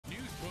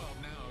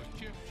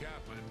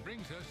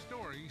brings us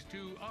stories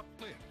to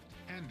uplift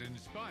and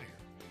inspire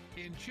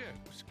in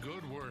Chip's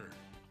Good Word.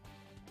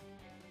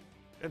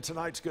 In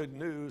tonight's good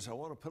news, I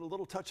want to put a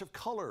little touch of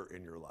color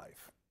in your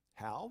life.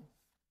 How?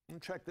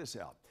 Check this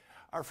out.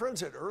 Our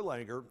friends at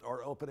Erlanger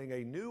are opening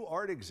a new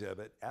art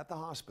exhibit at the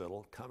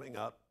hospital coming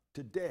up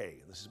today.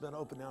 This has been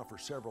open now for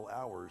several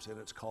hours, and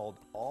it's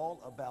called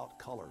All About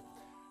Color.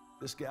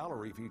 This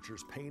gallery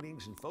features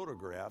paintings and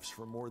photographs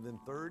from more than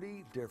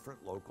 30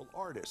 different local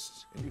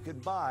artists, and you can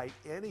buy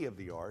any of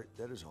the art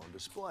that is on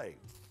display.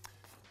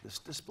 This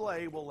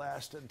display will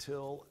last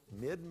until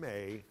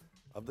mid-May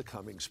of the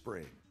coming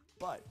spring.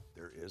 But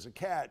there is a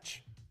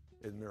catch,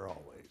 isn't there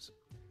always?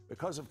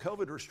 Because of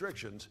COVID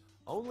restrictions,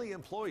 only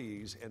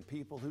employees and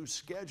people who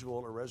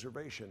schedule a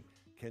reservation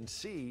can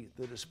see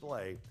the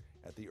display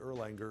at the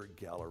Erlanger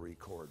Gallery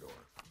corridor.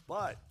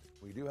 But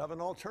we do have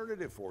an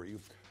alternative for you.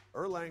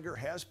 Erlanger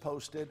has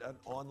posted an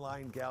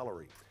online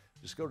gallery.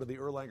 Just go to the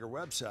Erlanger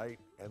website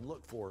and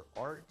look for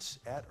Arts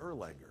at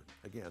Erlanger.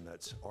 Again,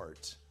 that's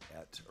Arts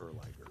at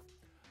Erlanger.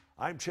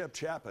 I'm Chip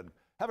Chapin.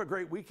 Have a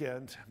great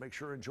weekend. Make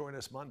sure and join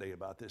us Monday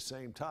about this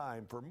same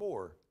time for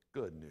more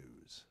good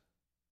news.